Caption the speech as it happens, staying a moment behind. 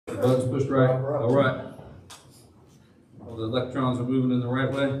Buttons pushed right? All right. All the electrons are moving in the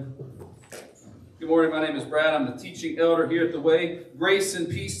right way. Good morning, my name is Brad. I'm the teaching elder here at The Way. Grace and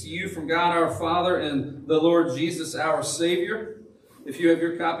peace to you from God our Father and the Lord Jesus our Savior. If you have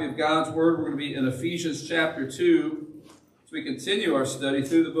your copy of God's Word, we're going to be in Ephesians chapter 2. As we continue our study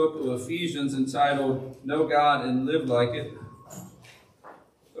through the book of Ephesians entitled, Know God and Live Like It.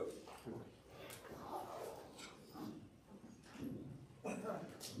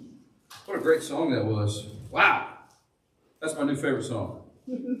 What a great song that was. Wow. That's my new favorite song.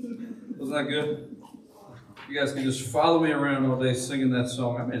 Wasn't that good? You guys can just follow me around all day singing that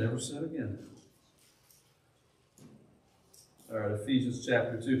song. I may never sing it again. All right, Ephesians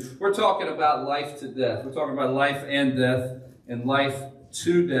chapter 2. We're talking about life to death. We're talking about life and death and life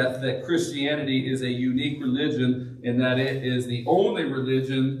to death, that Christianity is a unique religion in that it is the only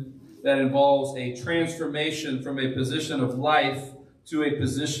religion that involves a transformation from a position of life to a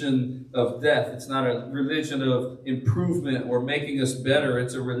position of death. It's not a religion of improvement or making us better.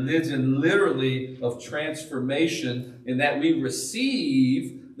 It's a religion literally of transformation, in that we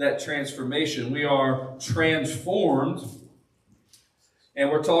receive that transformation. We are transformed.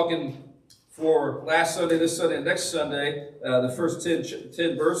 And we're talking for last Sunday, this Sunday, and next Sunday, the first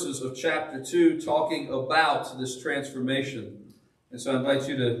 10 verses of chapter 2, talking about this transformation. And so I invite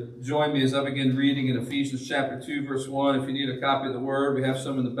you to join me as I begin reading in Ephesians chapter 2, verse 1. If you need a copy of the Word, we have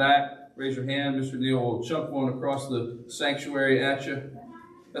some in the back. Raise your hand. Mr. Neal will chunk one across the sanctuary at you.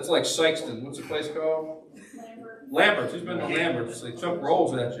 That's like Sykeston. What's the place called? Lambert's. Who's been to Lambert's? They chunk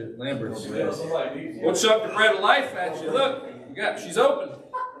rolls at you at Lambert's. We'll chunk the bread of life at you. Look, she's open.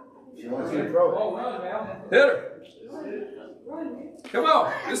 Hit her. Come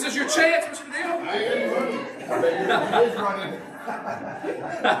on. This is your chance, Mr. Neal. I am running. I bet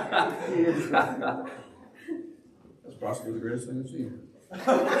he is running. That's possibly the greatest thing I've seen.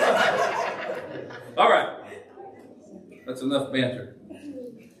 All right. That's enough banter.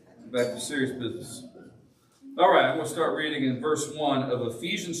 Back to serious business. All right, I'm going to start reading in verse 1 of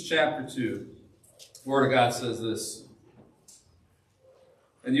Ephesians chapter 2. The Word of God says this.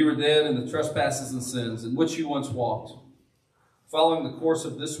 And you were dead in the trespasses and sins in which you once walked, following the course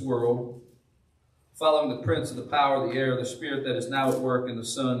of this world, following the prince of the power of the air, the spirit that is now at work in the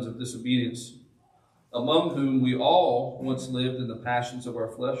sons of disobedience, among whom we all once lived in the passions of our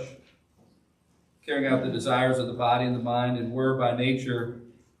flesh, carrying out the desires of the body and the mind, and were by nature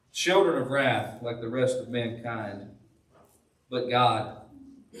children of wrath like the rest of mankind. But God,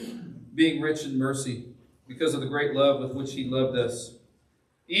 being rich in mercy, because of the great love with which he loved us,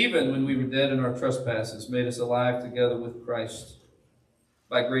 even when we were dead in our trespasses, made us alive together with Christ.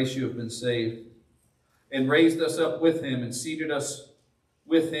 By grace you have been saved, and raised us up with him, and seated us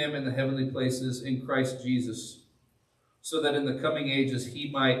with him in the heavenly places in Christ Jesus, so that in the coming ages he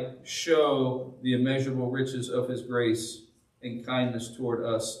might show the immeasurable riches of his grace and kindness toward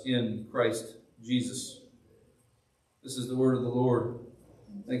us in Christ Jesus. This is the word of the Lord.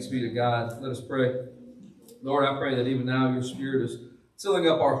 Thanks be to God. Let us pray. Lord, I pray that even now your Spirit is filling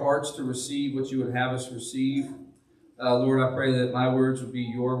up our hearts to receive what you would have us receive. Lord, I pray that my words would be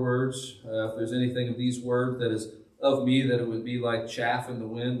your words. If there's anything of these words that is of me, that it would be like chaff in the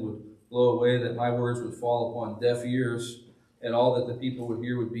wind, would blow away, that my words would fall upon deaf ears, and all that the people would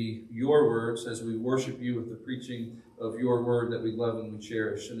hear would be your words as we worship you with the preaching of your word that we love and we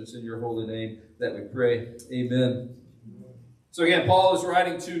cherish. And it's in your holy name that we pray. Amen. So again, Paul is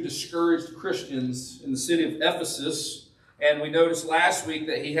writing to discouraged Christians in the city of Ephesus. And we noticed last week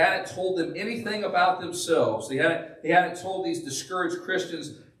that he hadn't told them anything about themselves. He hadn't told these discouraged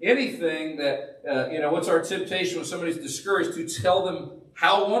Christians anything that, what's our temptation when somebody's discouraged? To tell them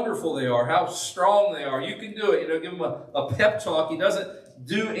how wonderful they are, how strong they are. You can do it. Give them a pep talk. He doesn't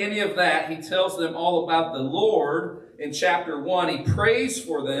do any of that. He tells them all about the Lord in chapter 1. He prays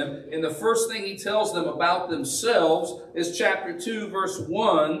for them. And the first thing he tells them about themselves is chapter 2, verse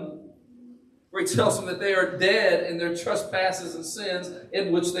 1. Where he tells them that they are dead in their trespasses and sins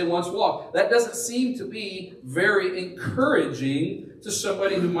in which they once walked. That doesn't seem to be very encouraging to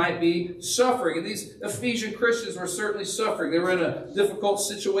somebody who might be suffering. And these Ephesian Christians were certainly suffering. They were in a difficult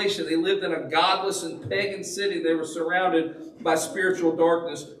situation. They lived in a godless and pagan city. They were surrounded by spiritual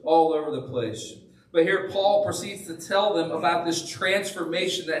darkness all over the place. But here Paul proceeds to tell them about this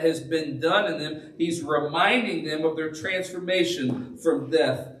transformation that has been done in them. He's reminding them of their transformation from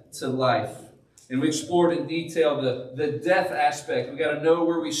death to life. And we explored in detail the death aspect. We got to know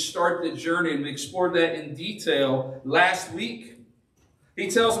where we start the journey, and we explored that in detail last week. He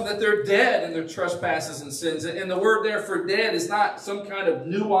tells them that they're dead in their trespasses and sins. And the word there for dead is not some kind of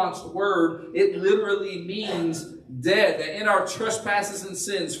nuanced word. It literally means dead, that in our trespasses and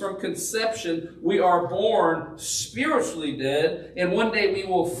sins, from conception, we are born spiritually dead, and one day we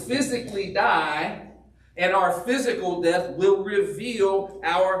will physically die, and our physical death will reveal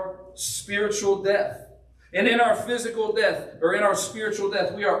our spiritual death. And in our physical death, or in our spiritual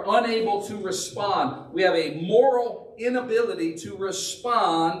death, we are unable to respond. We have a moral inability to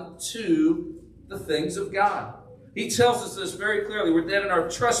respond to the things of God. He tells us this very clearly. We're dead in our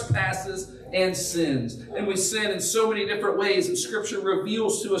trespasses and sins. And we sin in so many different ways. And Scripture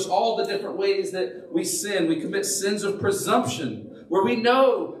reveals to us all the different ways that we sin. We commit sins of presumption, where we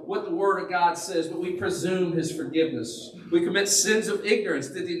know what the Word of God says, but we presume His forgiveness. We commit sins of ignorance.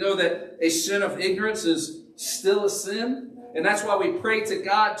 Did you know that a sin of ignorance is still a sin? And that's why we pray to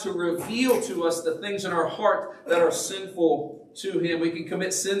God to reveal to us the things in our heart that are sinful to Him. We can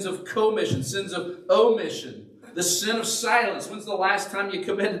commit sins of commission, sins of omission. The sin of silence. When's the last time you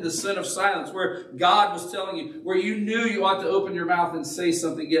committed the sin of silence? Where God was telling you, where you knew you ought to open your mouth and say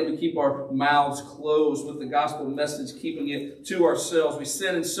something, yet we keep our mouths closed with the gospel message, keeping it to ourselves. We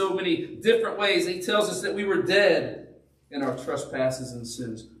sin in so many different ways. He tells us that we were dead in our trespasses and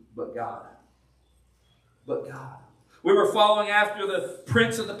sins. But God. But God. We were following after the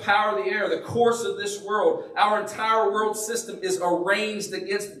prince of the power of the air, the course of this world. Our entire world system is arranged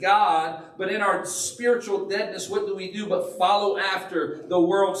against God, but in our spiritual deadness, what do we do but follow after the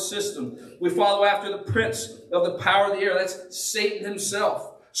world system? We follow after the prince of the power of the air. That's Satan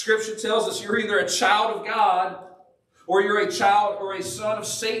himself. Scripture tells us you're either a child of God or you're a child or a son of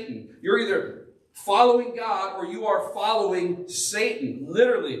Satan. You're either following God or you are following Satan.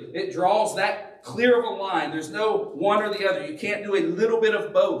 Literally, it draws that clear of a line. There's no one or the other. You can't do a little bit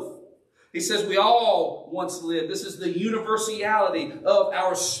of both. He says we all once lived. This is the universality of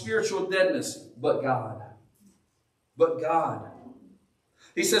our spiritual deadness. But God. But God.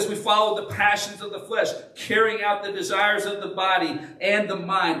 He says we followed the passions of the flesh, carrying out the desires of the body and the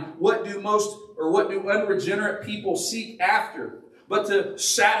mind. What do unregenerate people seek after? But to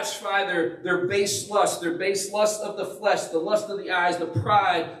satisfy their base lust of the flesh, the lust of the eyes, the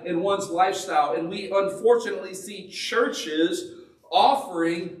pride in one's lifestyle. And we unfortunately see churches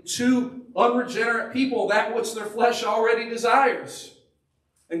offering to unregenerate people that which their flesh already desires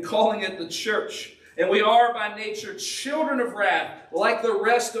and calling it the church. And we are by nature children of wrath, like the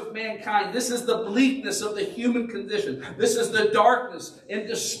rest of mankind. This is the bleakness of the human condition. This is the darkness and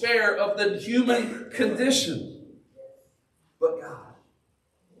despair of the human condition. But God.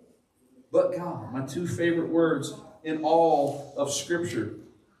 But God. My two favorite words in all of Scripture.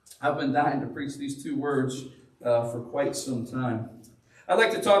 I've been dying to preach these two words for quite some time. I'd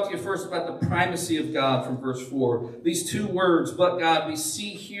like to talk to you first about the primacy of God from verse 4. These two words, but God, we see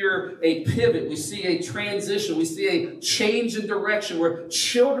here a pivot. We see a transition. We see a change in direction. We're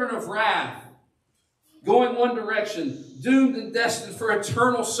children of wrath, going one direction, doomed and destined for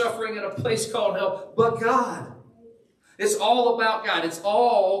eternal suffering in a place called hell. But God. It's all about God. It's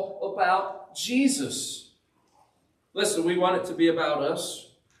all about Jesus. Listen, we want it to be about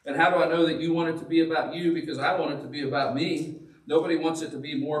us. And how do I know that you want it to be about you? Because I want it to be about me. Nobody wants it to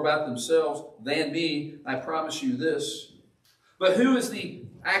be more about themselves than me. I promise you this. But who is the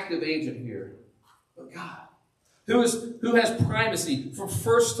active agent here? But God. Who has primacy from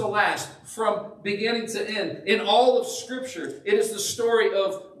first to last, from beginning to end? In all of Scripture, it is the story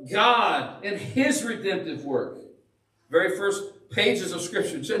of God and His redemptive work. Very first pages of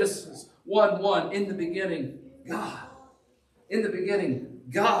Scripture, Genesis 1:1, in the beginning, God. In the beginning,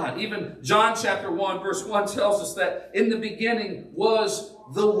 God. Even John chapter 1, verse 1 tells us that in the beginning was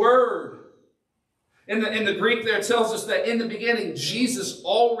the Word. In the Greek there, it tells us that in the beginning, Jesus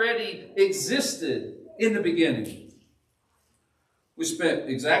already existed in the beginning. We spent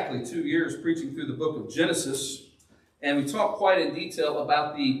exactly 2 years preaching through the book of Genesis, and we talked quite in detail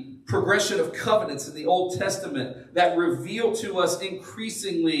about the progression of covenants in the Old Testament that reveal to us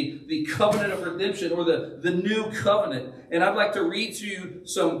increasingly the covenant of redemption, or the new covenant. And I'd like to read to you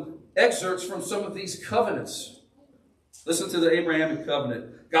some excerpts from some of these covenants. Listen to the Abrahamic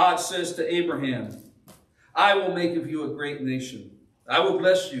covenant. God says to Abraham, I will make of you a great nation. I will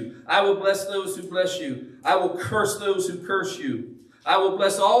bless you. I will bless those who bless you. I will curse those who curse you. I will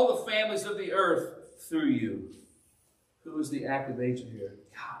bless all the families of the earth through you. Who is the active agent here?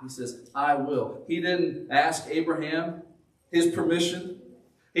 God. He says, I will. He didn't ask Abraham his permission.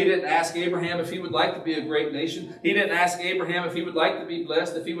 He didn't ask Abraham if he would like to be a great nation. He didn't ask Abraham if he would like to be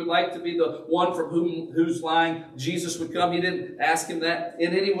blessed, if he would like to be the one from whose line Jesus would come. He didn't ask him that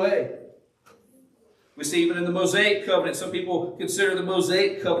in any way. We see even in the Mosaic covenant, some people consider the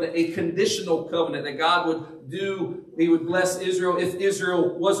Mosaic covenant a conditional covenant that God would do. He would bless Israel if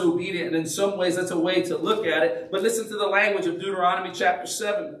Israel was obedient. And in some ways, that's a way to look at it. But listen to the language of Deuteronomy chapter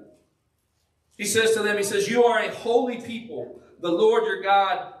 7. He says to them, he says, "You are a holy people. The Lord your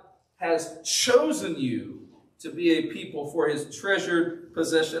God has chosen you to be a people for his treasured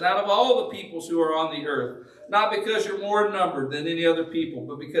possession out of all the peoples who are on the earth. Not because you're more numbered than any other people,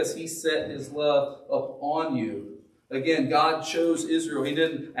 but because he set his love upon you." Again, God chose Israel. He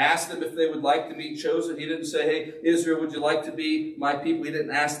didn't ask them if they would like to be chosen. He didn't say, "Hey, Israel, would you like to be my people?" He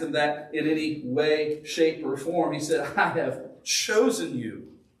didn't ask them that in any way, shape, or form. He said, "I have chosen you."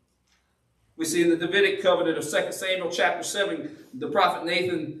 We see in the Davidic covenant of 2 Samuel chapter 7, the prophet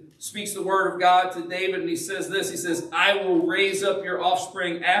Nathan speaks the word of God to David, and he says this. He says, "I will raise up your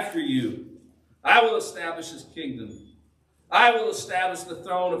offspring after you. I will establish his kingdom. I will establish the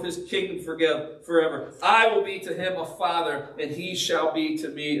throne of his kingdom forever. I will be to him a father, and he shall be to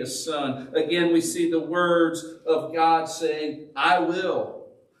me a son." Again, we see the words of God saying, "I will."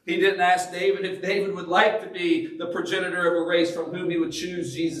 He didn't ask David if David would like to be the progenitor of a race from whom he would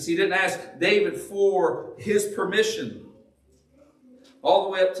choose Jesus. He didn't ask David for his permission. All the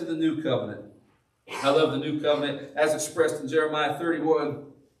way up to the new covenant. I love the new covenant as expressed in Jeremiah 31.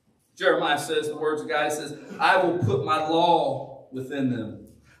 Jeremiah says the words of God. He says, "I will put my law within them.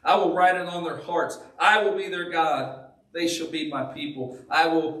 I will write it on their hearts. I will be their God. They shall be my people. I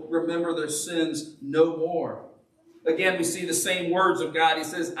will remember their sins no more." Again, we see the same words of God. He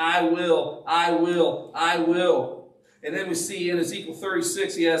says, "I will, I will, I will." And then we see in Ezekiel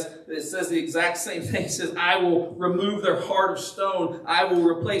 36, it says the exact same thing. He says, "I will remove their heart of stone. I will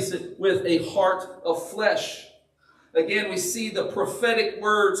replace it with a heart of flesh." Again, we see the prophetic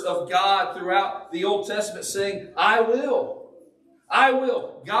words of God throughout the Old Testament saying, "I will. I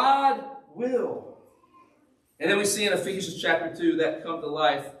will. God will." And then we see in Ephesians chapter 2 that come to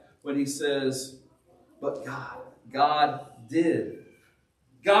life when he says, "But God did."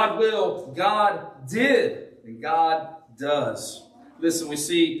 God will, God did, and God does. Listen, we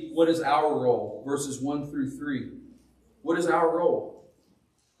see what is our role, verses 1 through 3. What is our role?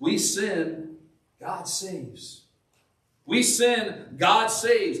 We sin, God saves. We sin, God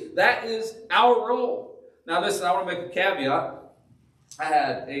saves. That is our role. Now listen, I want to make a caveat. I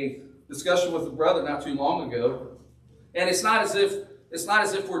had a discussion with a brother not too long ago, and it's not as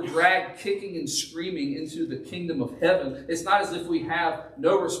if we're dragged kicking and screaming into the kingdom of heaven. It's not as if we have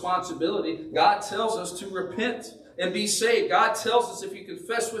no responsibility. God tells us to repent and be saved. God tells us if you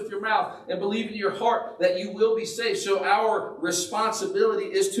confess with your mouth and believe in your heart that you will be saved. So our responsibility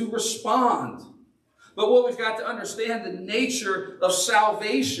is to respond. But what we've got to understand, the nature of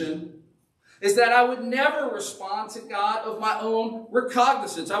salvation, is that I would never respond to God of my own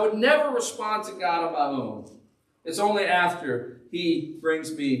recognizance. I would never respond to God on my own. It's only after he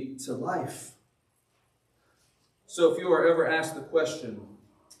brings me to life. So if you are ever asked the question,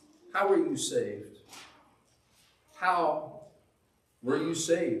 how were you saved? How were you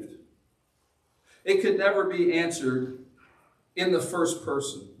saved? It could never be answered in the first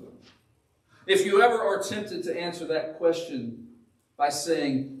person. If you ever are tempted to answer that question by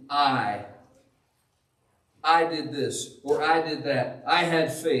saying, I did this, or I did that, I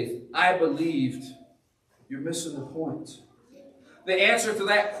had faith, I believed, you're missing the point. The answer to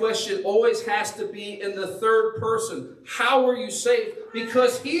that question always has to be in the third person. How were you saved?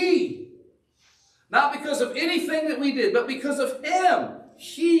 Because he. Not because of anything that we did, but because of him.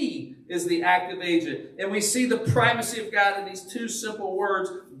 He is the active agent. And we see the primacy of God in these two simple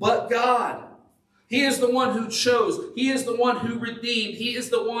words, but God. He is the one who chose. He is the one who redeemed. He is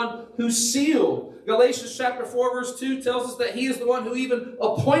the one who sealed. Galatians chapter 4 verse 2 tells us that he is the one who even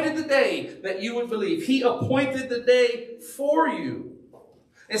appointed the day that you would believe. He appointed the day for you.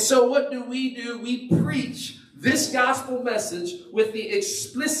 And so what do? We preach this gospel message with the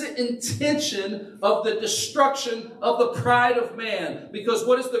explicit intention of the destruction of the pride of man. Because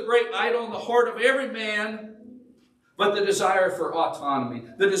what is the great idol in the heart of every man? But the desire for autonomy,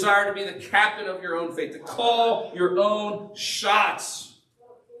 the desire to be the captain of your own fate, to call your own shots.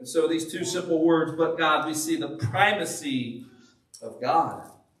 And so these two simple words, but God, we see the primacy of God.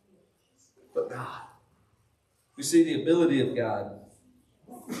 But God. We see the ability of God.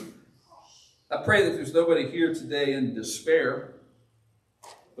 I pray that there's nobody here today in despair.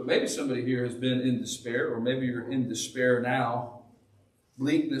 But maybe somebody here has been in despair, or maybe you're in despair now.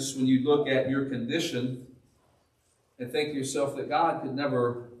 Bleakness when you look at your condition and think to yourself that God could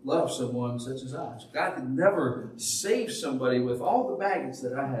never love someone such as I. God could never save somebody with all the baggage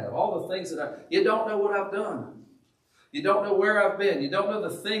that I have, all the things that you don't know what I've done. You don't know where I've been. You don't know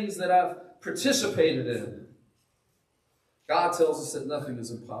the things that I've participated in. God tells us that nothing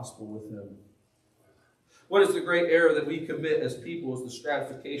is impossible with him. What is the great error that we commit as people is the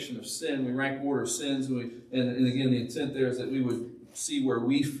stratification of sin. We rank order sins, and again, the intent there is that we would see where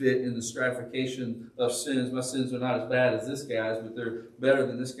we fit in the stratification of sins. My sins are not as bad as this guy's, but they're better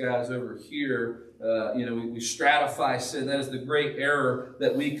than this guy's over here. We stratify sin. That is the great error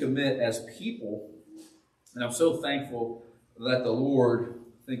that we commit as people. And I'm so thankful that the Lord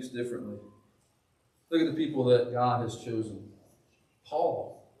thinks differently. Look at the people that God has chosen.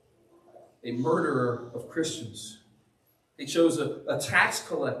 Paul, a murderer of Christians. He chose a tax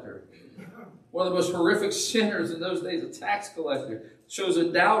collector. One of the most horrific sinners in those days, a tax collector. Chose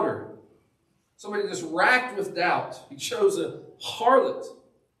a doubter. Somebody just racked with doubt. He chose a harlot,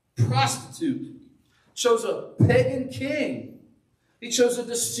 prostitute. Chose a pagan king. He chose a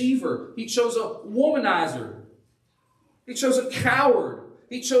deceiver. He chose a womanizer. He chose a coward.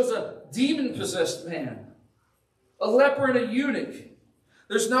 He chose a demon-possessed man. A leper and a eunuch.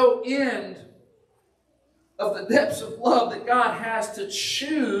 There's no end of the depths of love that God has to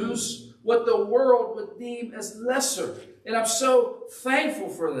choose what the world would deem as lesser. And I'm so thankful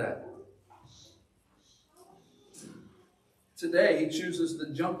for that. Today, he chooses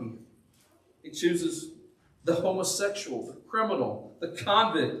the junkie. He chooses the homosexual, the criminal, the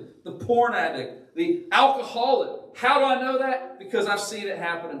convict, the porn addict, the alcoholic. How do I know that? Because I've seen it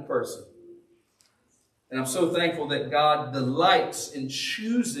happen in person. And I'm so thankful that God delights in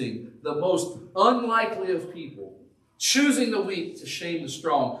choosing the most unlikely of people. Choosing the weak to shame the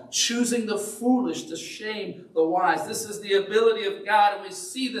strong. Choosing the foolish to shame the wise. This is the ability of God, and we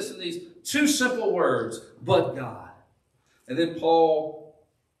see this in these two simple words, but God. And then Paul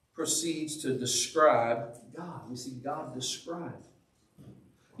proceeds to describe God. We see God described.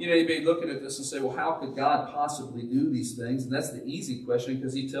 You may be looking at this and say, well, how could God possibly do these things? And that's the easy question,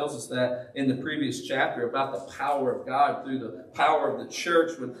 because he tells us that in the previous chapter about the power of God through the power of the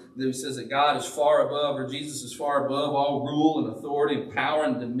church, when he says that God is far above, or Jesus is far above all rule and authority and power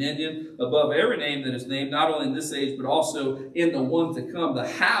and dominion, above every name that is named, not only in this age, but also in the one to come. The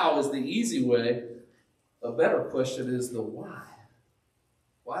how is the easy way. A better question is the why.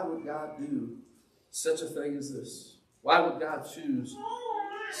 Why would God do such a thing as this? Why would God choose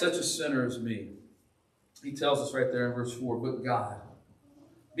such a sinner as me? He tells us right there in verse 4, but God,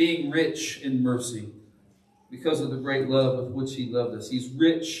 being rich in mercy, because of the great love with which he loved us. He's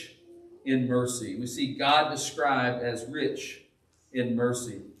rich in mercy. We see God described as rich in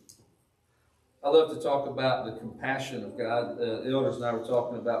mercy. I love to talk about the compassion of God. The elders and I were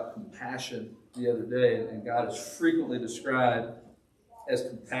talking about compassion the other day, and God is frequently described as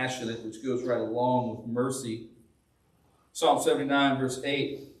compassionate, which goes right along with mercy. Psalm 79, verse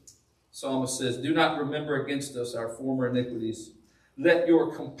 8, psalmist says, do not remember against us our former iniquities. Let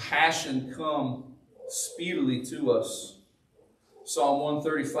your compassion come speedily to us. Psalm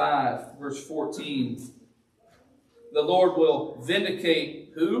 135, verse 14, the Lord will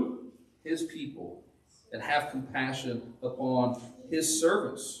vindicate who? His people, and have compassion upon his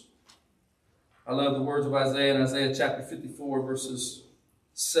servants. I love the words of Isaiah in Isaiah chapter 54, verses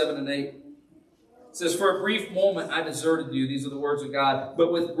 7 and 8. It says, for a brief moment I deserted you. These are the words of God.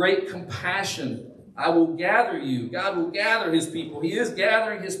 But with great compassion I will gather you. God will gather his people. He is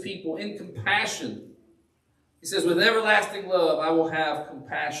gathering his people in compassion. He says, with everlasting love I will have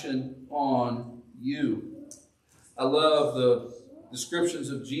compassion on you. I love the descriptions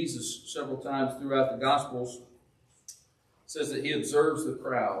of Jesus several times throughout the Gospels. It says that he observes the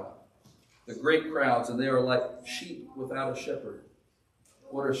crowd, the great crowds, and they are like sheep without a shepherd.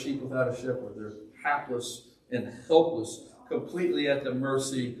 What are sheep without a shepherd? They're hapless and helpless, completely at the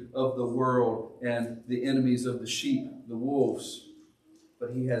mercy of the world and the enemies of the sheep, the wolves.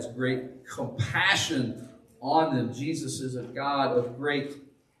 But he has great compassion on them. Jesus is a God of great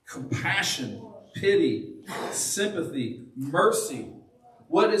compassion, pity, sympathy, mercy.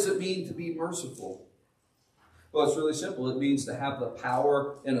 What does it mean to be merciful? Well, it's really simple. It means to have the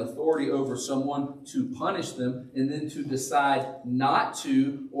power and authority over someone to punish them, and then to decide not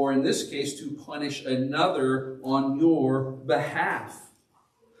to, or in this case, to punish another on your behalf.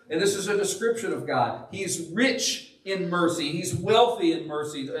 And this is a description of God. He's rich in mercy. He's wealthy in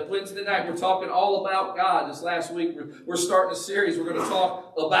mercy. Wednesday night, we're talking all about God. This last week, we're starting a series. We're going to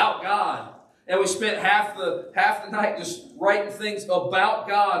talk about God. And we spent half the night just writing things about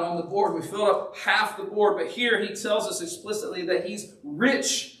God on the board. We filled up half the board. But here he tells us explicitly that he's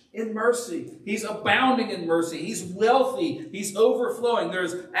rich in mercy. He's abounding in mercy. He's wealthy. He's overflowing.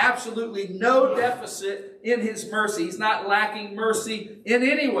 There's absolutely no deficit in his mercy. He's not lacking mercy in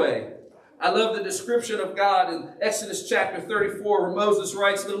any way. I love the description of God in Exodus chapter 34 where Moses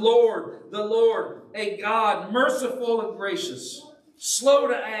writes, the Lord, a God merciful and gracious, slow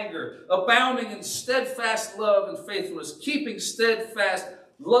to anger, abounding in steadfast love and faithfulness, keeping steadfast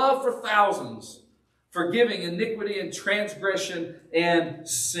love for thousands, forgiving iniquity and transgression and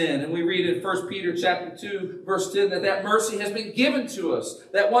sin. And we read in 1 Peter chapter 2, verse 10, that mercy has been given to us,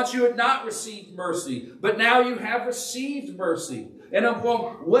 that once you had not received mercy, but now you have received mercy. And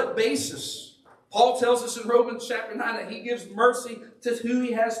upon what basis? Paul tells us in Romans chapter 9 that he gives mercy to who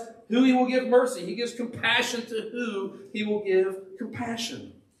he will give mercy. He gives compassion to who he will give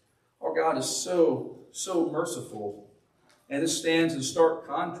compassion. Our God is so merciful. And this stands in stark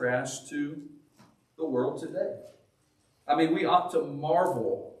contrast to the world today. I mean, we ought to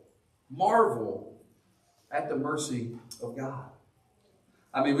marvel at the mercy of God.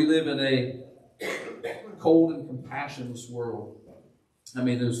 I mean, we live in a cold and compassionless world. I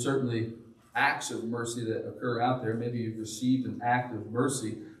mean, there's certainly acts of mercy that occur out there. Maybe you've received an act of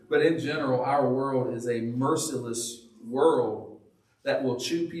mercy. But in general, our world is a merciless world that will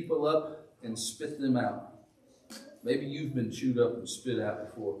chew people up and spit them out. Maybe you've been chewed up and spit out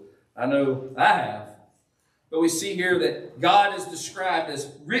before. I know I have. But we see here that God is described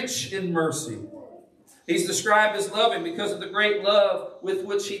as rich in mercy. He's described as loving because of the great love with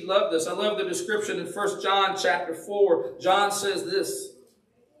which he loved us. I love the description in 1 John chapter 4. John says this.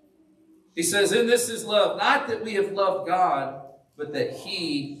 He says, in this is love, not that we have loved God, but that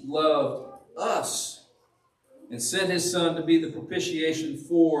he loved us and sent his Son to be the propitiation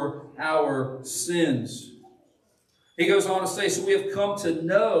for our sins. He goes on to say, so we have come to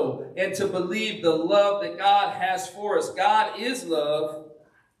know and to believe the love that God has for us. God is love,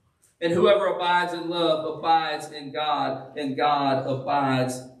 and whoever abides in love abides in God, and God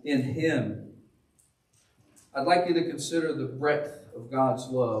abides in him. I'd like you to consider the breadth of God's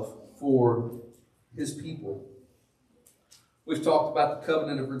love for his people. We've talked about the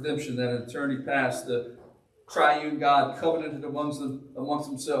covenant of redemption that in eternity past, the triune God covenanted amongst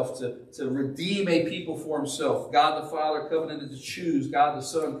himself to redeem a people for himself. God the Father covenanted to choose. God the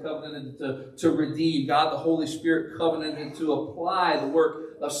Son covenanted to redeem. God the Holy Spirit covenanted to apply the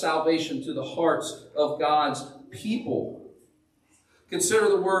work of salvation to the hearts of God's people. Consider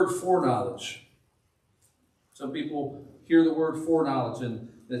the word foreknowledge. Some people hear the word foreknowledge and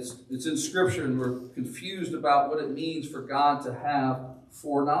it's in Scripture, and we're confused about what it means for God to have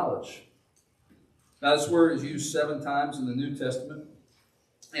foreknowledge. Now, this word is used 7 times in the New Testament,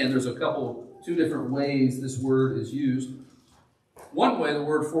 and there's two different ways this word is used. One way the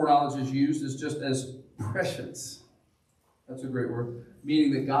word foreknowledge is used is just as prescience. That's a great word,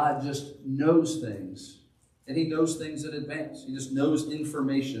 meaning that God just knows things, and he knows things in advance. He just knows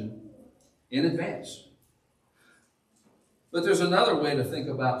information in advance. But there's another way to think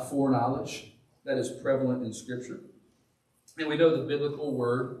about foreknowledge that is prevalent in Scripture. And we know the biblical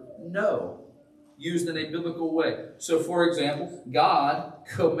word know, used in a biblical way. So, for example, God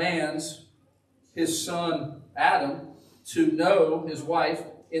commands his son Adam to know his wife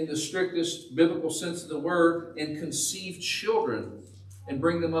in the strictest biblical sense of the word and conceive children and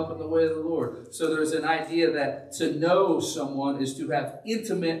bring them up in the way of the Lord. So there's an idea that to know someone is to have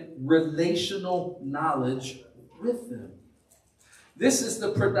intimate relational knowledge with them. This is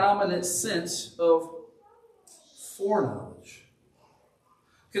the predominant sense of foreknowledge.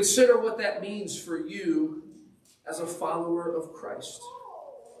 Consider what that means for you as a follower of Christ.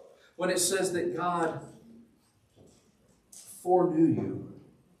 When it says that God foreknew you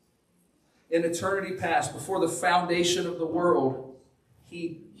in eternity past, before the foundation of the world,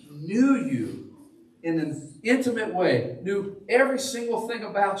 he knew you in an intimate way, knew every single thing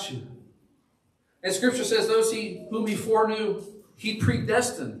about you. And Scripture says those whom he foreknew, he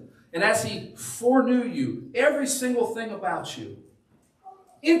predestined. And as he foreknew you, every single thing about you,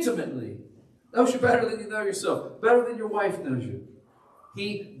 intimately, knows you better than you know yourself, better than your wife knows you.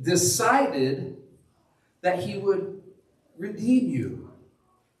 He decided that he would redeem you,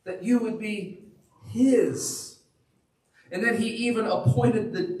 that you would be his. And then he even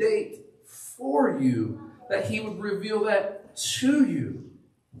appointed the date for you, that he would reveal that to you.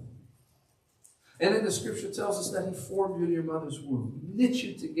 And then the Scripture tells us that he formed you in your mother's womb, knit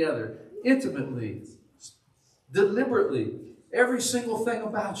you together intimately, deliberately. Every single thing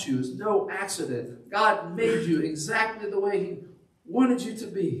about you is no accident. God made you exactly the way he wanted you to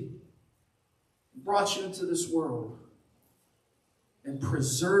be. Brought you into this world and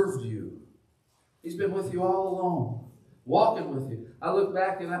preserved you. He's been with you all along, walking with you. I look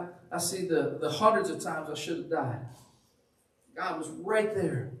back and I see the hundreds of times I should have died. God was right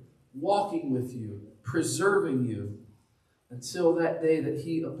there, walking with you, preserving you, until that day that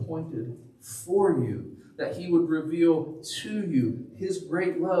he appointed for you, that he would reveal to you his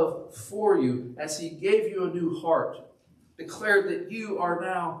great love for you as he gave you a new heart, declared that you are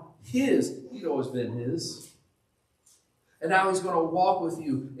now his. You'd always been his. And now he's going to walk with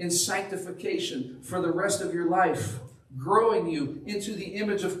you in sanctification for the rest of your life, growing you into the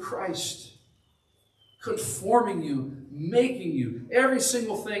image of Christ, conforming you, making you. Every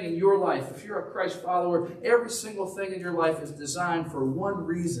single thing in your life, if you're a Christ follower, every single thing in your life is designed for one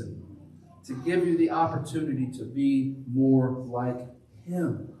reason: to give you the opportunity to be more like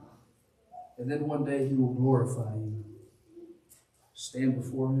him. And then one day he will glorify you. Stand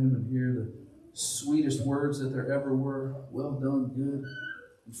before him and hear the sweetest words that there ever were. Well done, good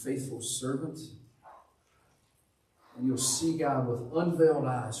and faithful servant. And you'll see God with unveiled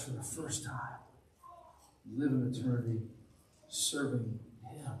eyes for the first time. Live in eternity serving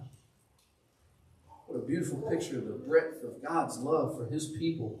him. What a beautiful picture of the breadth of God's love for his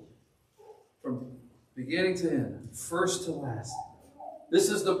people. From beginning to end, first to last. This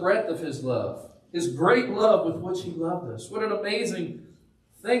is the breadth of his love. His great love with which he loved us. What an amazing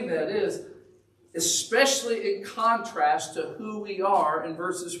thing that is. Especially in contrast to who we are in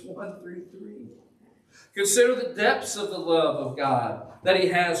verses 1 through 3. Consider the depths of the love of God that he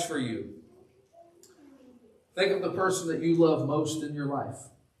has for you. Think of the person that you love most in your life.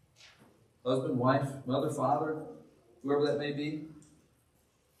 Husband, wife, mother, father, whoever that may be.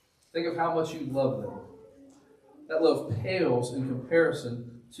 Think of how much you love them. That love pales in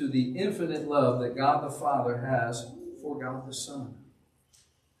comparison to the infinite love that God the Father has for God the Son.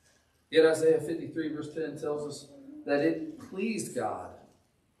 Yet Isaiah 53 verse 10 tells us that it pleased God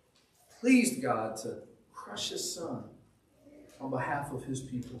to crush his Son on behalf of his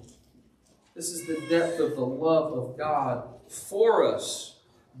people. This is the depth of the love of God for us.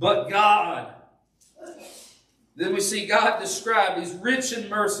 But God. Then we see God described. He's rich in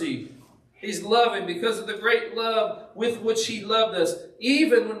mercy. He's loving because of the great love with which he loved us.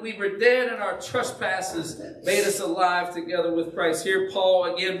 Even when we were dead in our trespasses, made us alive together with Christ. Here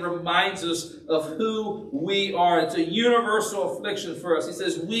Paul again reminds us of who we are. It's a universal affliction for us. He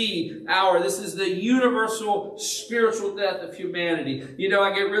says, this is the universal spiritual death of humanity. You know,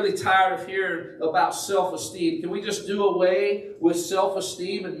 I get really tired of hearing about self-esteem. Can we just do away with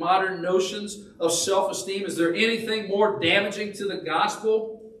self-esteem and modern notions of self-esteem? Is there anything more damaging to the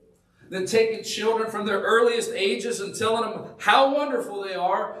gospel than taking children from their earliest ages and telling them how wonderful they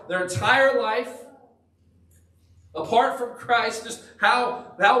are their entire life, apart from Christ, just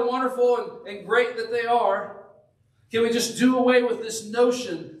how wonderful and great that they are? Can we just do away with this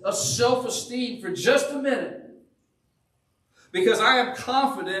notion of self-esteem for just a minute? Because I am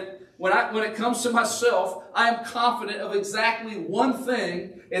confident, when it comes to myself, I am confident of exactly one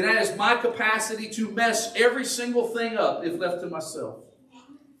thing, and that is my capacity to mess every single thing up if left to myself.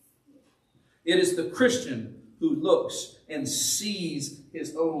 It is the Christian who looks and sees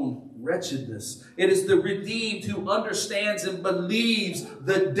his own wretchedness. It is the redeemed who understands and believes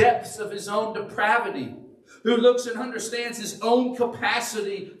the depths of his own depravity, who looks and understands his own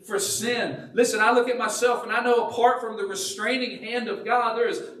capacity for sin. Listen, I look at myself and I know apart from the restraining hand of God, there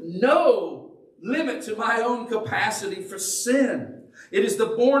is no limit to my own capacity for sin. It is the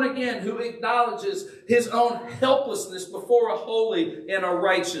born again who acknowledges his own helplessness before a holy and a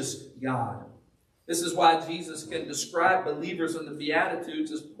righteous God. This is why Jesus can describe believers in the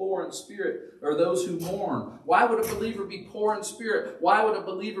Beatitudes as poor in spirit, or those who mourn. Why would a believer be poor in spirit? Why would a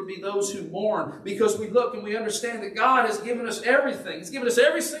believer be those who mourn? Because we look and we understand that God has given us everything. He's given us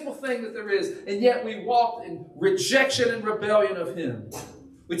every single thing that there is, and yet we walked in rejection and rebellion of him.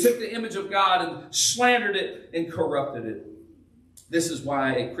 We took the image of God and slandered it and corrupted it. This is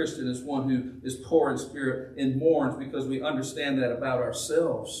why a Christian is one who is poor in spirit and mourns, because we understand that about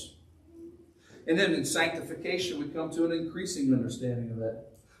ourselves. And then in sanctification, we come to an increasing understanding of that.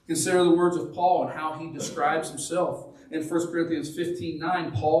 Consider the words of Paul and how he describes himself. In 1 Corinthians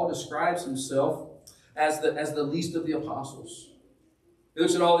 15:9, Paul describes himself as the least of the apostles. He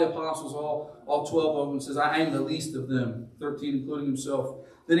looks at all the apostles, all 12 of them, and says, I am the least of them, 13 including himself.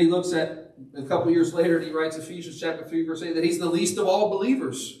 Then he looks at, a couple years later, and he writes Ephesians chapter 3, verse 8, that he's the least of all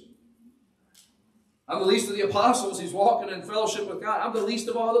believers. I'm the least of the apostles. He's walking in fellowship with God. I'm the least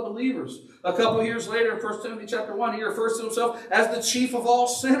of all the believers. A couple of years later, in 1 Timothy chapter 1, he refers to himself as the chief of all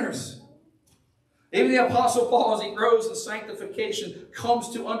sinners. Even the Apostle Paul, as he grows in sanctification, comes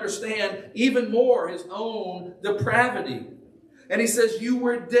to understand even more his own depravity. And he says, you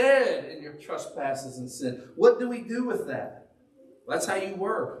were dead in your trespasses and sin. What do we do with that? Well, that's how you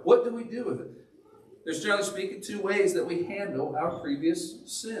were. What do we do with it? There's, generally speaking, two ways that we handle our previous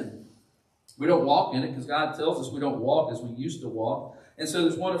sin. We don't walk in it because God tells us we don't walk as we used to walk. And so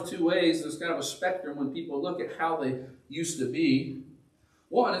there's one of two ways. There's kind of a spectrum when people look at how they used to be.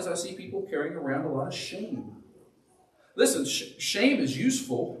 One is I see people carrying around a lot of shame. Listen, shame is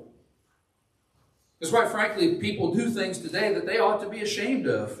useful. Because quite frankly, people do things today that they ought to be ashamed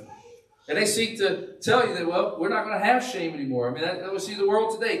of. And they seek to tell you that, well, we're not going to have shame anymore. I mean, that we see the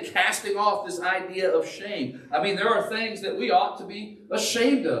world today casting off this idea of shame. I mean, there are things that we ought to be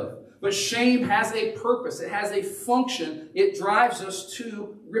ashamed of. But shame has a purpose. It has a function. It drives us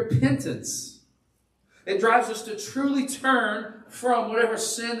to repentance. It drives us to truly turn from whatever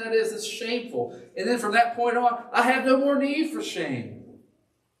sin that is that's shameful. And then from that point on, I have no more need for shame.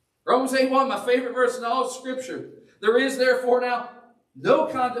 Romans 8:1, my favorite verse in all of Scripture. There is therefore now no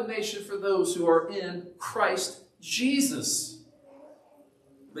condemnation for those who are in Christ Jesus.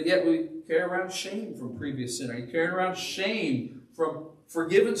 But yet we carry around shame from previous sin. Are you carrying around shame from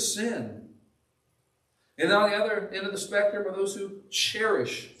forgiven sin? And on the other end of the spectrum are those who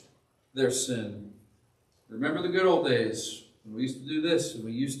cherish their sin. Remember the good old days when we used to do this and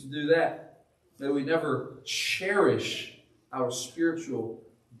we used to do that. May we never cherish our spiritual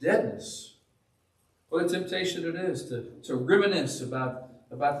deadness. What a temptation it is to reminisce about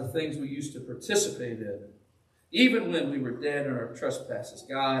the things we used to participate in. Even when we were dead in our trespasses,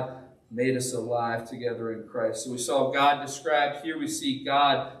 God made us alive together in Christ. So we saw God described. Here we see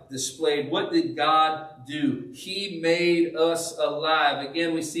God displayed. What did God do? He made us alive.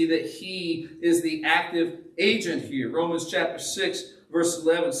 Again, we see that He is the active agent here. Romans chapter 6, verse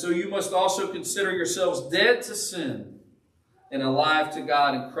 11. So you must also consider yourselves dead to sin and alive to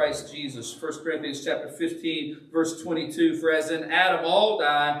God in Christ Jesus. 1 Corinthians chapter 15, verse 22. For as in Adam all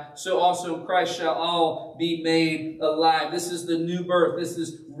die, so also in Christ shall all be made alive. This is the new birth. This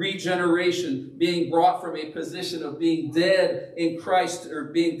is regeneration, being brought from a position of being dead in Christ, or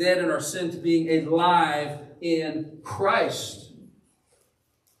being dead in our sin, to being alive in Christ.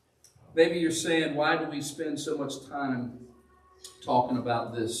 Maybe you're saying, why do we spend so much time talking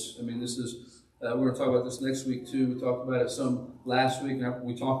about this? I mean, this is... we're going to talk about this next week too. We talked about it some last week. And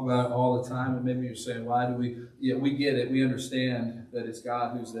we talk about it all the time. And maybe you're saying, why do we... Yeah, we get it. We understand that it's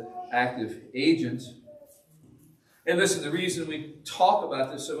God who's the active agent. And listen, the reason we talk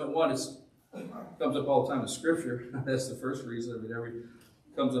about this, so one, it comes up all the time in Scripture. That's the first reason. I mean,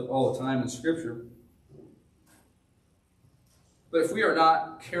 it comes up all the time in Scripture. But if we are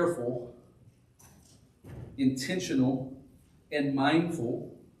not careful, intentional, and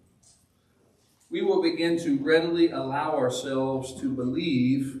mindful, we will begin to readily allow ourselves to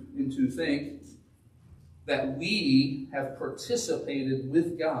believe and to think that we have participated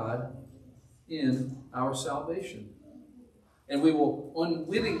with God in our salvation. And we will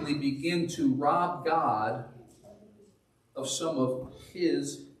unwittingly begin to rob God of some of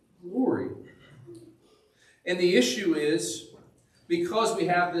His glory. And the issue is, because we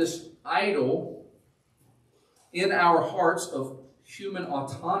have this idol in our hearts of human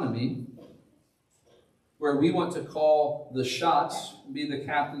autonomy, where we want to call the shots, be the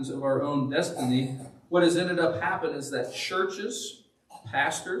captains of our own destiny, what has ended up happening is that churches,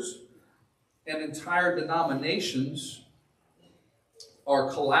 pastors, and entire denominations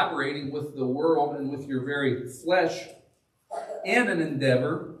are collaborating with the world and with your very flesh in an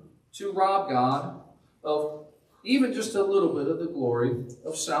endeavor to rob God of even just a little bit of the glory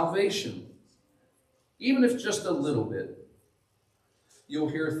of salvation. Even if just a little bit. You'll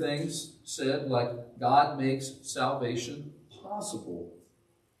hear things said like, God makes salvation possible.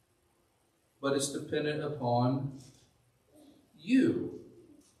 But it's dependent upon you.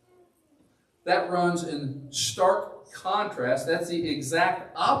 That runs in stark contrast. That's the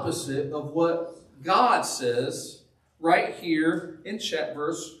exact opposite of what God says right here in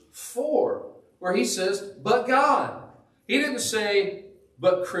verse 4. Where He says, but God. He didn't say,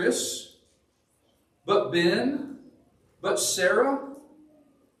 but Chris, but Ben, but Sarah.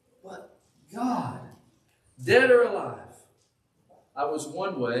 God, dead or alive. I was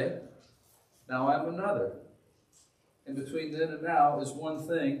one way, now I'm another. And between then and now is one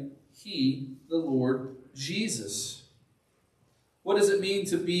thing, He, the Lord Jesus. What does it mean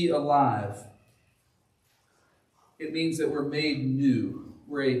to be alive? It means that we're made new.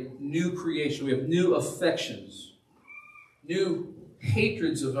 We're a new creation. We have new affections, new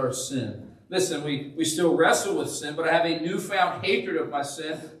hatreds of our sin. Listen, we still wrestle with sin, but I have a newfound hatred of my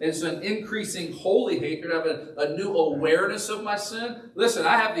sin. It's an increasing holy hatred. I have a new awareness of my sin. Listen,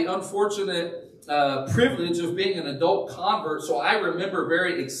 I have the unfortunate privilege of being an adult convert, so I remember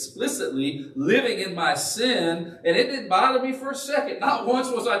very explicitly living in my sin, and it didn't bother me for a second. Not once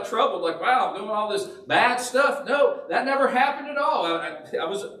was I troubled, like, wow, I'm doing all this bad stuff. No, that never happened at all. I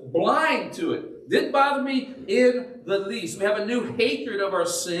was blind to it. Didn't bother me in the least. We have a new hatred of our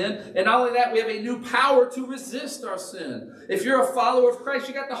sin. And not only that, we have a new power to resist our sin. If you're a follower of Christ,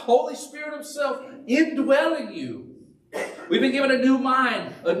 you got the Holy Spirit himself indwelling you. We've been given a new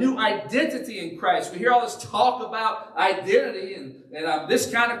mind, a new identity in Christ. We hear all this talk about identity, and I'm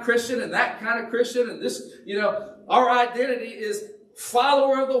this kind of Christian and that kind of Christian, and this, our identity is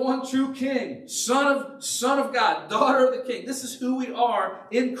follower of the one true King, son of God, daughter of the King. This is who we are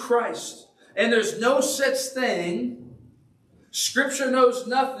in Christ. And there's no such thing, Scripture knows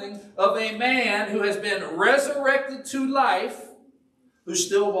nothing of a man who has been resurrected to life who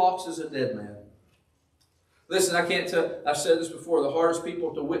still walks as a dead man. Listen, I can't tell, I've said this before, the hardest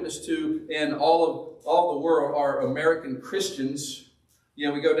people to witness to in all the world are American Christians.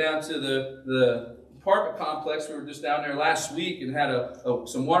 We go down to the apartment complex. We were just down there last week and had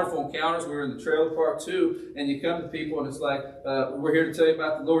some wonderful encounters. We were in the trailer park too, and you come to people and it's like, we're here to tell you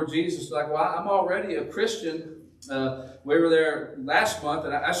about the Lord Jesus. It's like, well, I'm already a Christian. We were there last month,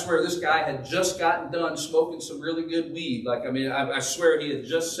 and I swear this guy had just gotten done smoking some really good weed. I swear he had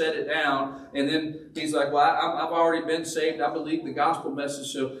just set it down, and then he's like, well, I've already been saved. I believe the gospel message.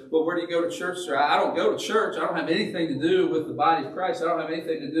 So, well, where do you go to church, sir? I don't go to church. I don't have anything to do with the body of Christ. I don't have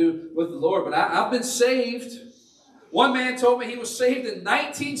anything to do with the Lord, but I've been saved. One man told me he was saved in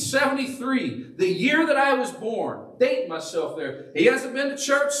 1973, the year that I was born. Dating myself there. He hasn't been to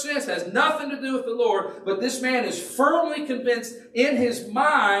church since, has nothing to do with the Lord, but this man is firmly convinced in his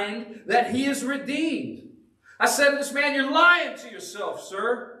mind that he is redeemed. I said to this man, you're lying to yourself,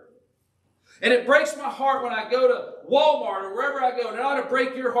 sir. And it breaks my heart when I go to Walmart or wherever I go, and it ought to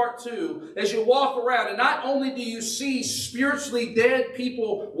break your heart too, as you walk around. And not only do you see spiritually dead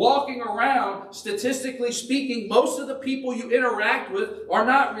people walking around, statistically speaking, most of the people you interact with are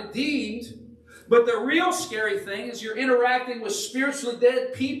not redeemed. But the real scary thing is you're interacting with spiritually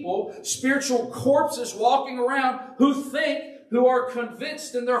dead people, spiritual corpses walking around who are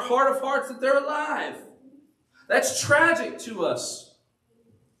convinced in their heart of hearts that they're alive. That's tragic to us.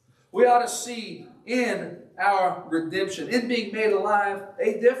 We ought to see in our redemption, in being made alive,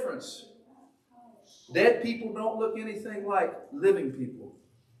 a difference. Dead people don't look anything like living people.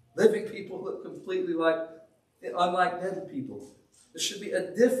 Living people look completely unlike dead people. There should be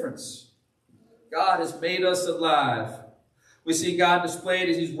a difference. God has made us alive. We see God displayed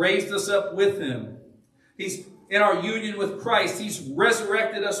as He's raised us up with Him. He's in our union with Christ. He's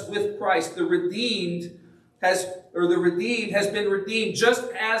resurrected us with Christ. The redeemed has been redeemed just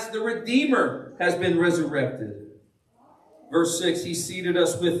as the Redeemer has been resurrected. Verse 6, He seated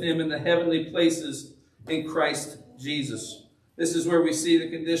us with Him in the heavenly places in Christ Jesus. This is where we see the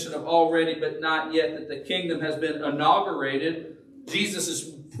condition of already but not yet, that the kingdom has been inaugurated. Jesus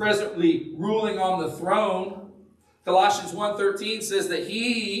is presently ruling on the throne. Colossians 1:13 says that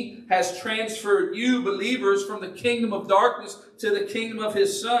He has transferred you believers from the kingdom of darkness to the kingdom of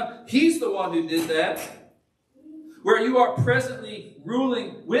His Son. He's the one who did that. Where you are presently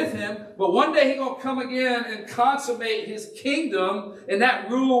ruling with Him, but one day He's going to come again and consummate His kingdom, and that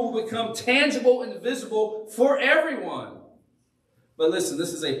rule will become tangible and visible for everyone. But listen,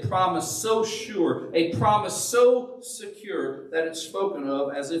 this is a promise so sure, a promise so secure that it's spoken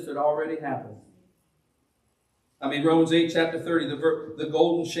of as if it already happened. Romans 8, chapter 30, the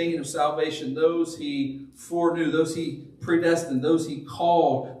golden chain of salvation, those He foreknew, those He predestined, those He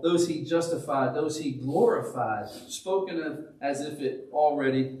called, those He justified, those He glorified, spoken of as if it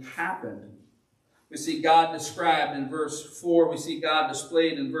already happened. We see God described in verse 4. We see God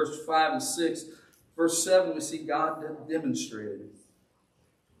displayed in verse 5 and 6. Verse 7, we see God demonstrated.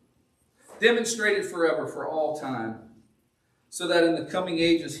 Demonstrated forever, for all time, so that in the coming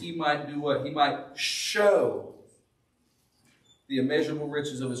ages He might do what? He might show the immeasurable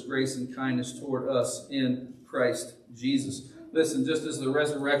riches of His grace and kindness toward us in Christ Jesus. Listen, just as the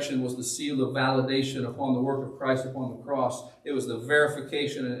resurrection was the seal of validation upon the work of Christ upon the cross, it was the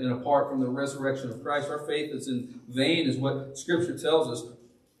verification, and apart from the resurrection of Christ, our faith is in vain, is what Scripture tells us.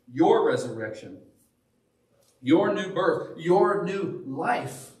 Your resurrection, your new birth, your new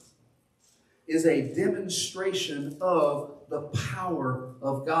life is a demonstration of the power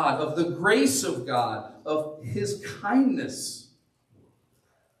of God, of the grace of God, of His kindness.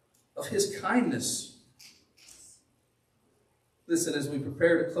 Of His kindness. Listen, as we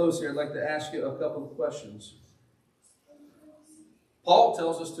prepare to close here, I'd like to ask you a couple of questions. Paul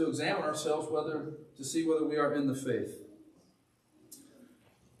tells us to examine ourselves to see whether we are in the faith.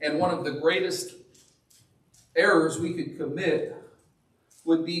 And one of the greatest errors we could commit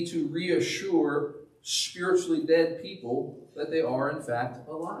would be to reassure spiritually dead people that they are in fact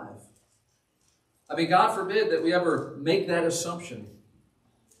alive. God forbid that we ever make that assumption.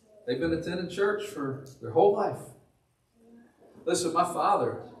 They've been attending church for their whole life. Listen, my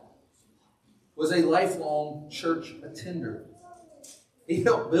father was a lifelong church attender. He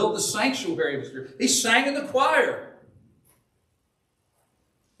helped build the sanctuary of the Spirit. He sang in the choir.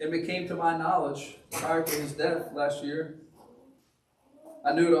 And it came to my knowledge prior to his death last year.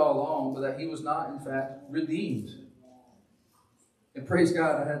 I knew it all along, but that he was not, in fact, redeemed. And praise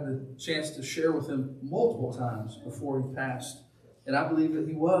God, I had the chance to share with him multiple times before he passed. And I believe that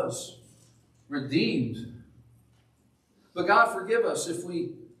he was redeemed. But God forgive us if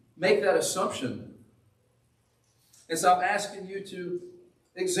we make that assumption. And so I'm asking you to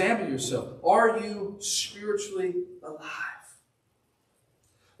examine yourself. Are you spiritually alive?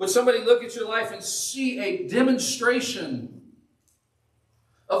 Would somebody look at your life and see a demonstration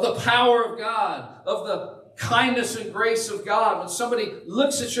of the power of God, of the kindness and grace of God, when somebody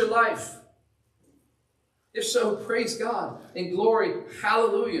looks at your life? If so, praise God and glory,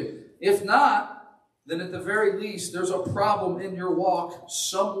 hallelujah. If not, then at the very least, there's a problem in your walk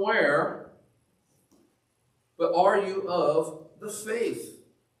somewhere. But are you of the faith?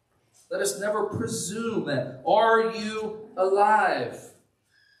 Let us never presume that. Are you alive?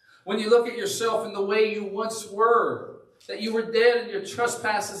 When you look at yourself in the way you once were, that you were dead in your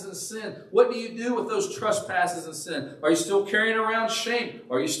trespasses and sin, what do you do with those trespasses and sin? Are you still carrying around shame?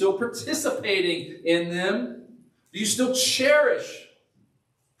 Are you still participating in them? Do you still cherish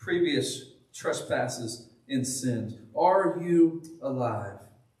previous trespasses and sins? Are you alive?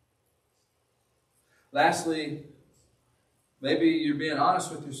 Lastly, maybe you're being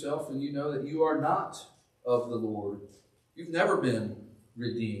honest with yourself and you know that you are not of the Lord. You've never been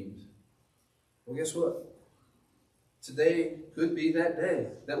redeemed. Well, guess what? Today could be that day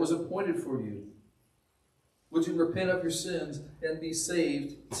that was appointed for you. Would you repent of your sins and be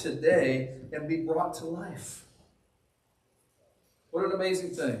saved today and be brought to life? What an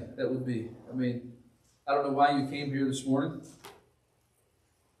amazing thing that would be. I mean, I don't know why you came here this morning.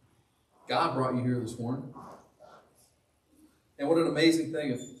 God brought you here this morning. And what an amazing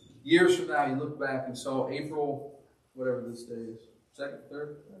thing if years from now you look back and saw April, whatever this day is, 2nd,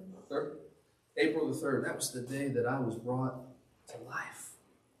 3rd? 3rd? April the 3rd. That was the day that I was brought to life.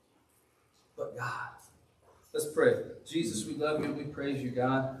 But God. Let's pray. Jesus, we love you and we praise you,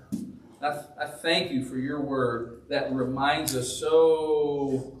 God. I thank you for your word that reminds us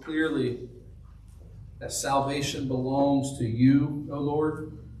so clearly that salvation belongs to you, O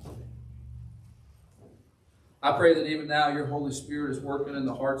Lord. I pray that even now your Holy Spirit is working in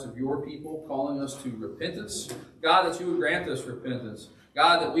the hearts of your people, calling us to repentance. God, that you would grant us repentance.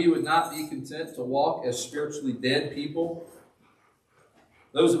 God, that we would not be content to walk as spiritually dead people.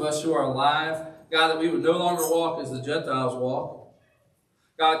 Those of us who are alive, God, that we would no longer walk as the Gentiles walk.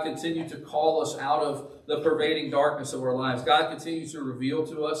 God, continue to call us out of the pervading darkness of our lives. God, continue to reveal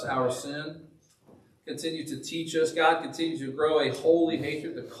to us our sin. Continue to teach us. God, continue to grow a holy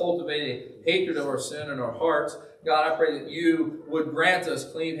hatred, to cultivate a hatred of our sin in our hearts. God, I pray that you would grant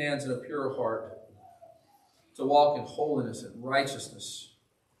us clean hands and a pure heart to walk in holiness and righteousness.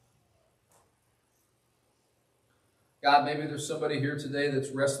 God, maybe there's somebody here today that's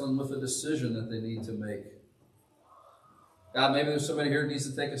wrestling with a decision that they need to make. God, maybe there's somebody here who needs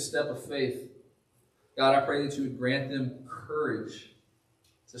to take a step of faith. God, I pray that you would grant them courage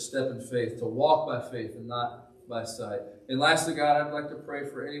to step in faith, to walk by faith and not by sight. And lastly, God, I'd like to pray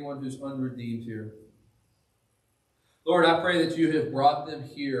for anyone who's unredeemed here. Lord, I pray that you have brought them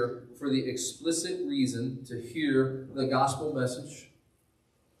here for the explicit reason to hear the gospel message.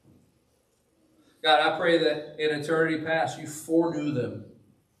 God, I pray that in eternity past you foreknew them,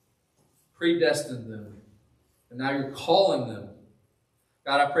 predestined them, and now you're calling them.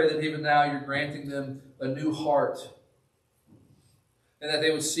 God, I pray that even now you're granting them a new heart, and that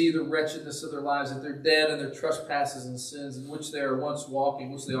they would see the wretchedness of their lives, that they're dead in their trespasses and sins in which they are once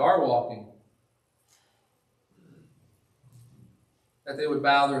walking, which they are walking. That they would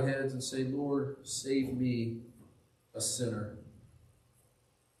bow their heads and say, Lord, save me, a sinner.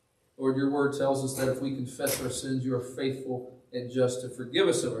 Lord, your word tells us that if we confess our sins, you are faithful and just to forgive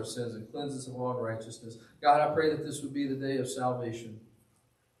us of our sins and cleanse us of all unrighteousness. God, I pray that this would be the day of salvation.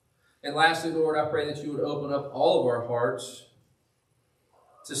 And lastly, Lord, I pray that you would open up all of our hearts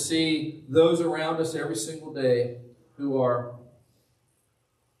to see those around us every single day who are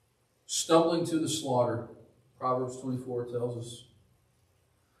stumbling to the slaughter. Proverbs 24 tells us.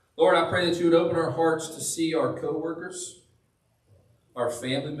 Lord, I pray that you would open our hearts to see our co-workers, our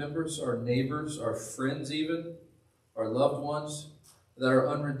family members, our neighbors, our friends even, our loved ones that are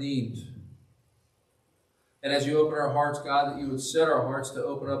unredeemed. And as you open our hearts, God, that you would set our hearts to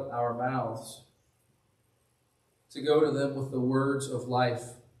open up our mouths, to go to them with the words of life,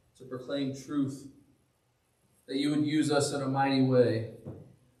 to proclaim truth, that you would use us in a mighty way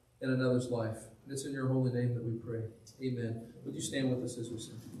in another's life. It's in your holy name that we pray. Amen. Would you stand with us as we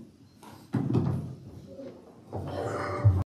sing?